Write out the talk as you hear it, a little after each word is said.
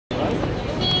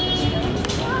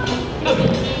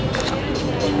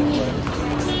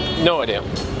No idea.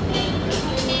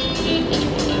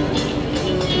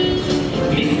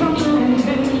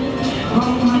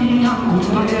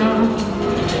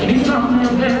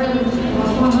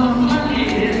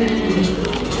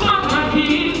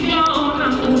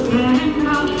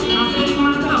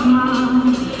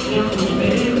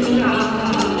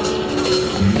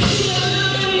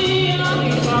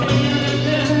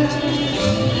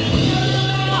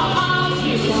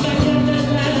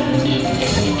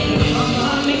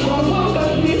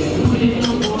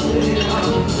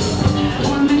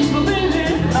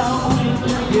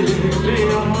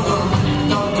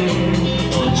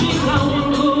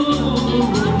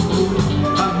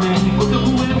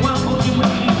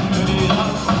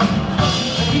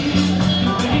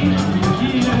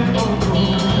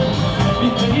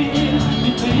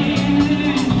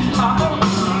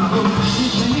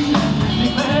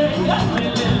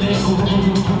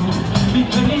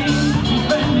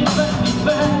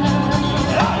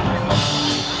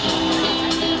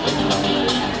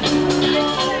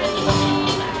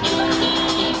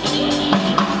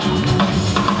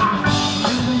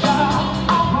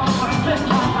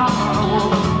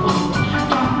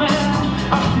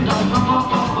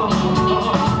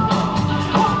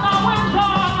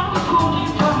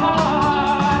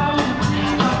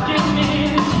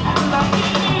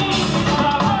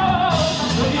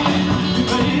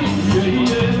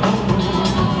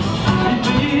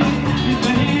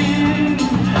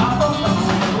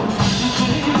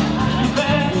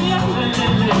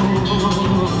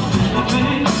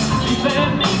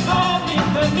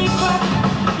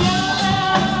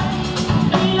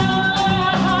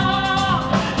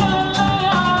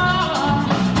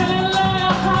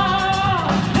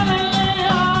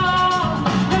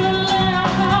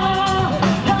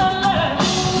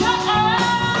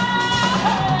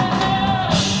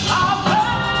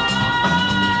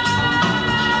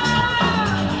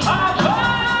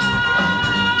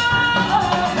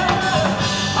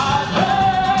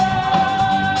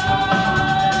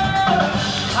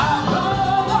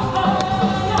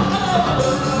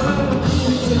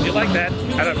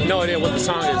 I have no idea what the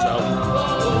song is though.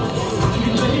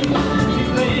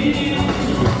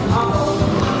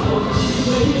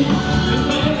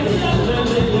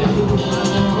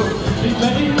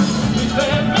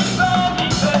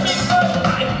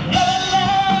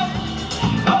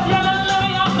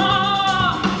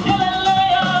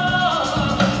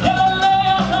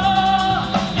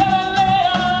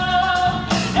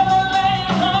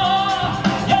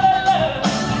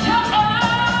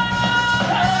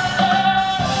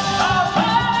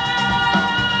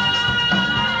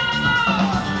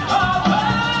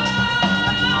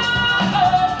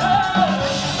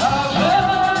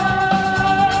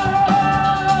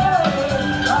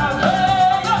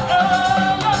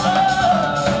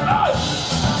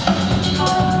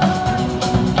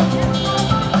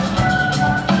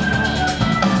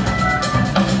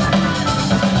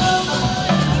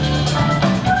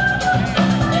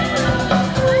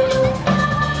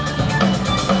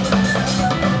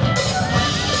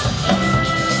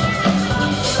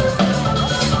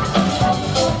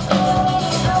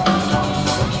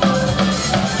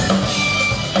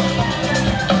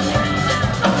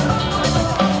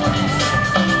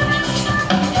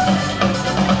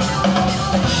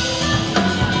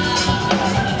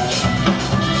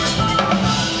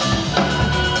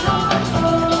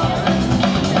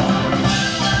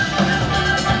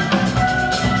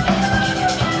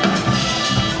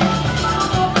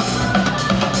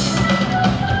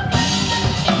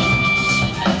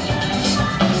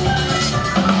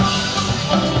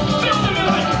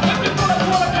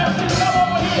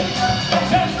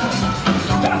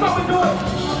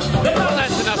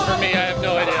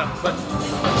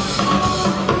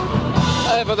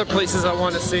 Other places I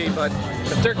want to see, but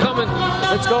if they're coming,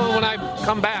 let's go. When I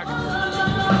come back,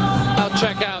 I'll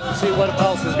check out and see what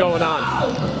else is going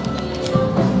on.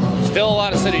 Still a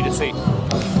lot of city to see.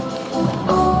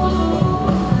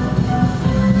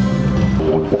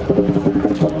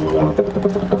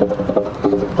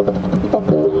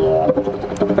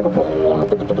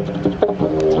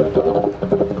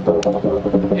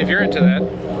 If you're into that.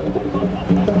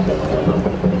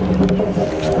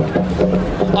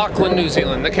 Aukland, New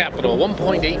Zealand, the capital,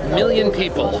 1.8 million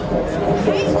people.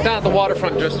 Down at the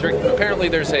waterfront district, apparently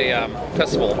there's a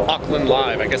festival, Aukland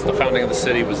Live. I guess the founding of the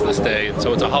city was this day, and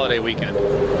so it's a holiday weekend.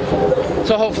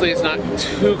 So hopefully it's not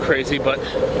too crazy, but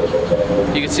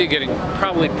you can see it getting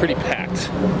probably pretty packed.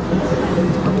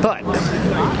 But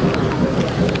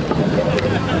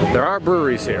there are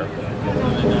breweries here.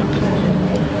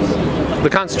 The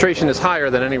concentration is higher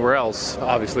than anywhere else,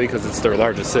 obviously, because it's their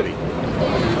largest city.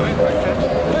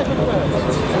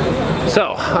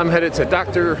 So, I'm headed to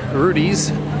Dr.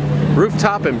 Rudi's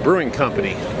Rooftop and Brewing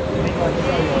Company.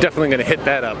 Definitely gonna hit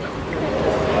that up.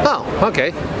 Oh,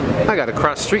 okay. I gotta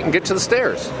cross the street and get to the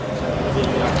stairs.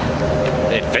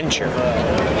 Adventure.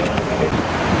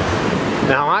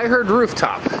 Now, I heard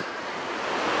rooftop.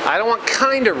 I don't want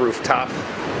kind of rooftop.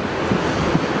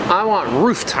 I want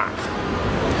rooftop.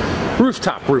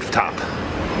 Rooftop, rooftop.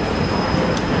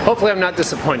 Hopefully I'm not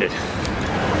disappointed.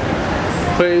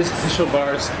 Please, official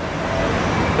bars.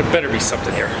 There better be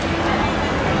something here.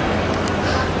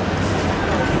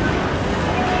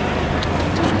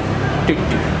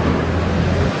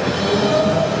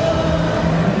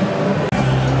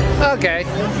 Okay.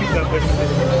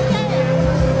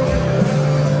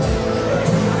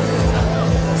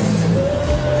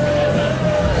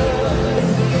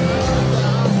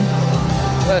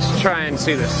 Let's try and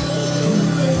see this.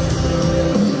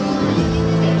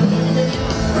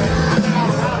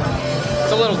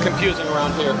 It's a little confusing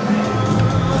around here.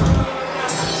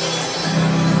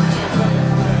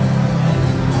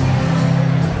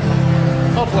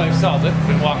 Hopefully I've solved it.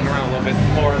 Been walking around a little bit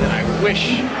more than I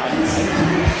wish.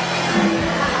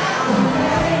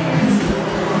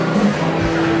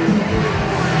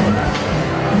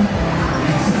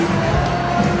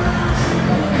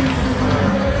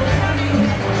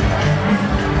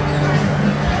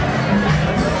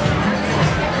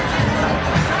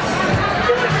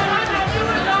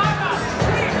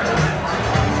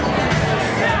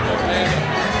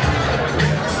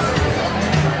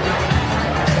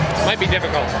 Might be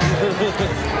difficult.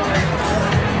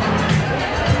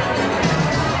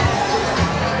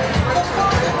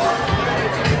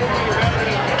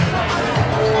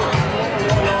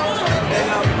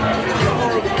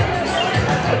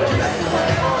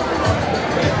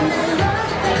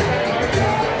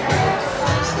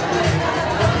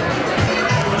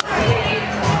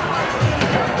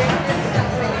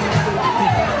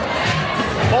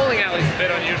 Bowling alley's a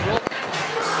bit unusual.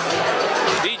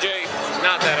 DJ,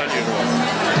 not that unusual.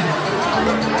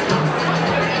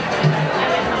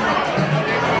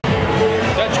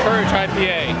 Dutch Courage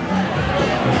IPA.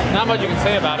 Not much you can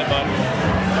say about it, but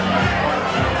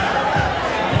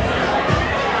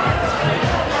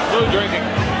no drinking.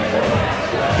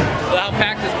 Well, how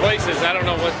packed this place is, I don't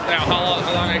know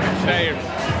how long I can stay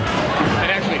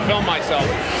and actually film myself.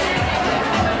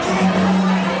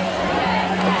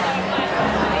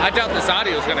 I doubt this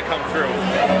audio is going to come through.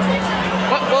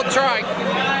 But we'll try.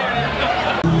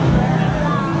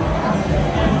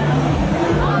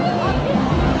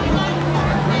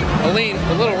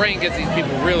 A little rain gets these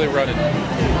people really running.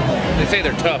 They say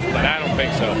they're tough, but I don't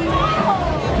think so.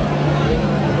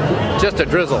 Just a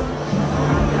drizzle.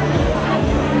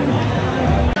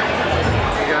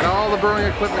 You got all the brewing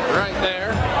equipment right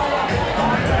there.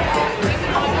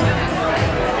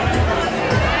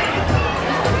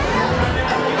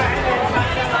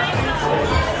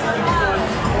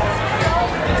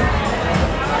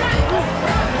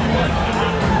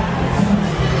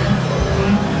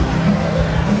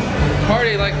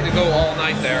 Party like to go all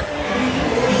night there.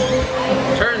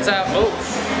 Turns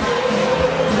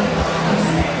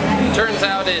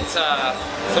out it's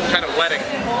some kind of wedding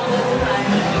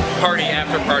party,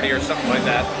 after party, or something like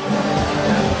that.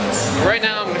 Right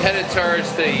now I'm headed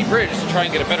towards the bridge to try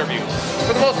and get a better view.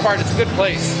 For the most part, it's a good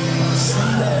place.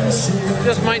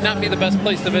 This might not be the best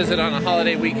place to visit on a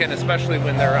holiday weekend, especially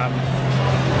when they're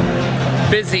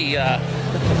busy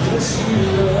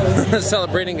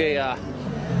celebrating a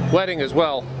wedding as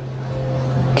well.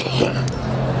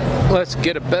 Let's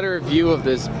get a better view of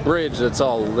this bridge that's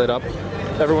all lit up.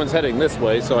 Everyone's heading this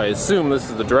way, so I assume this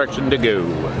is the direction to go.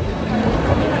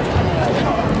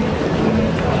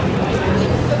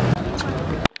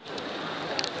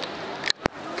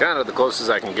 Kind of the closest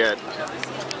I can get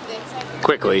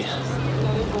quickly.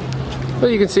 But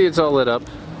you can see it's all lit up.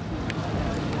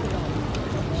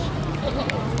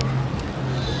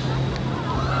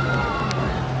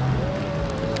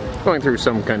 Going through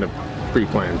some kind of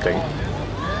pre-planned thing.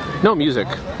 No music,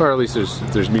 or at least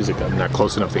there's music. I'm not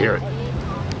close enough to hear it.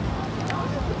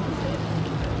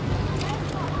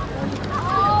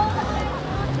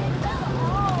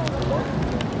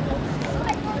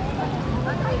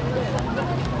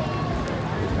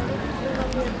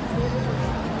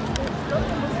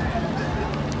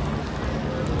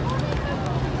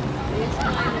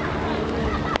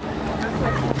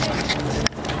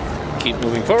 Keep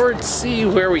moving forward, see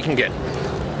where we can get.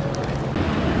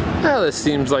 Well, this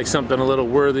seems like something a little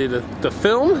worthy to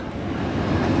film.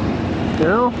 You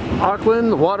know,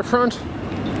 Auckland, the waterfront.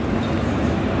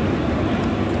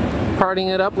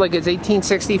 Partying it up like it's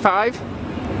 1865.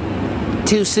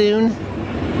 Too soon.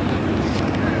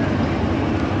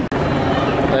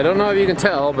 I don't know if you can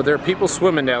tell, but there are people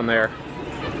swimming down there.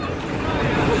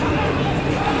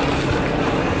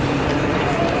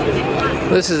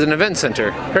 This is an event center.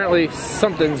 Apparently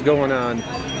something's going on.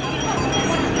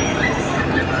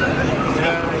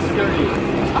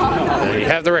 There you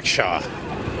have the rickshaw.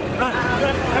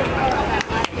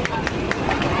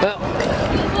 Well,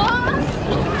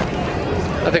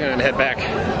 I think I'm gonna head back.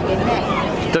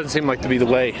 Doesn't seem like to be the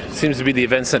way. Seems to be the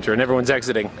event center and everyone's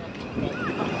exiting.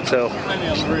 So,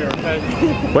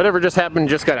 whatever just happened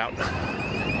just got out.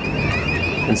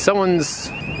 And something's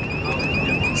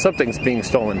being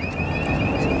stolen.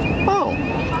 Oh.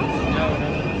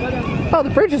 Oh, the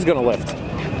bridge is gonna lift.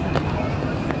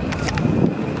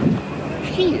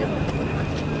 Here.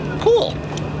 Cool.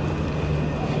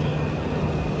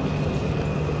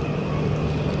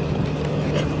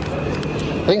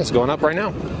 I think it's going up right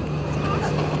now.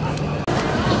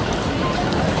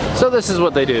 So this is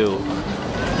what they do.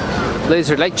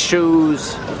 Laser light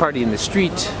shows, party in the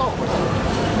street.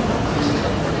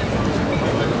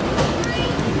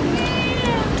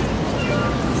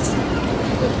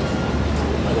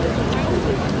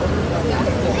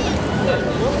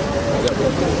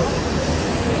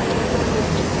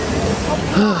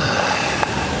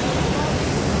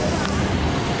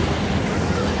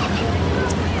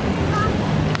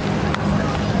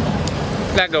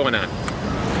 That going on.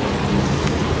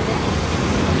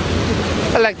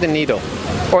 I like the needle,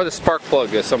 or the spark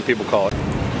plug as some people call it.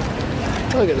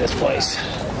 Look at this place.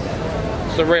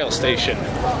 It's the rail station.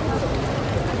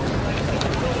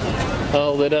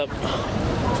 All lit up.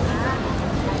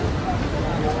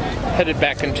 Headed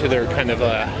back into their kind of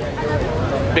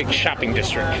big shopping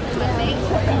district.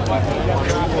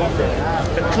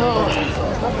 Oh.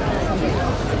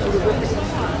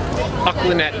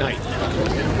 Auckland at night.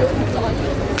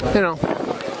 You know,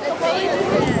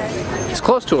 it's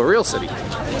close to a real city.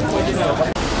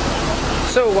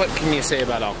 So what can you say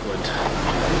about Auckland?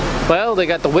 Well, they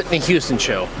got the Whitney Houston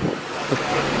show.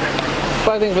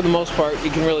 But I think for the most part, you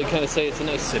can really kind of say it's a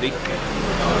nice city.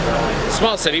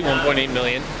 Small city, 1.8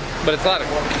 million, but it's a lot of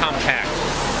compact.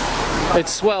 It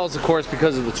swells, of course,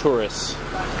 because of the tourists.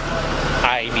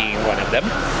 I being one of them.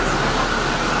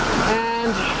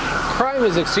 And crime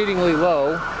is exceedingly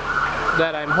low.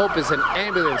 That I hope is an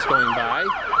ambulance going by.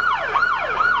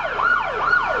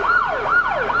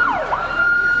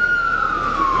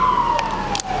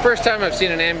 First time I've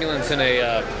seen an ambulance in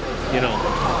a,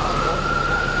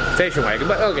 station wagon,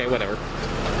 but okay, whatever.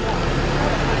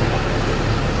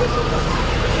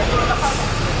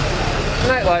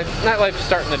 Nightlife is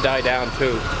starting to die down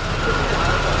too.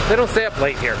 They don't stay up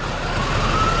late here.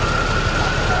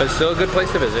 But it's still a good place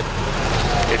to visit,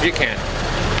 if you can.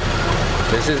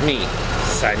 This is me,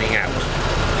 signing out.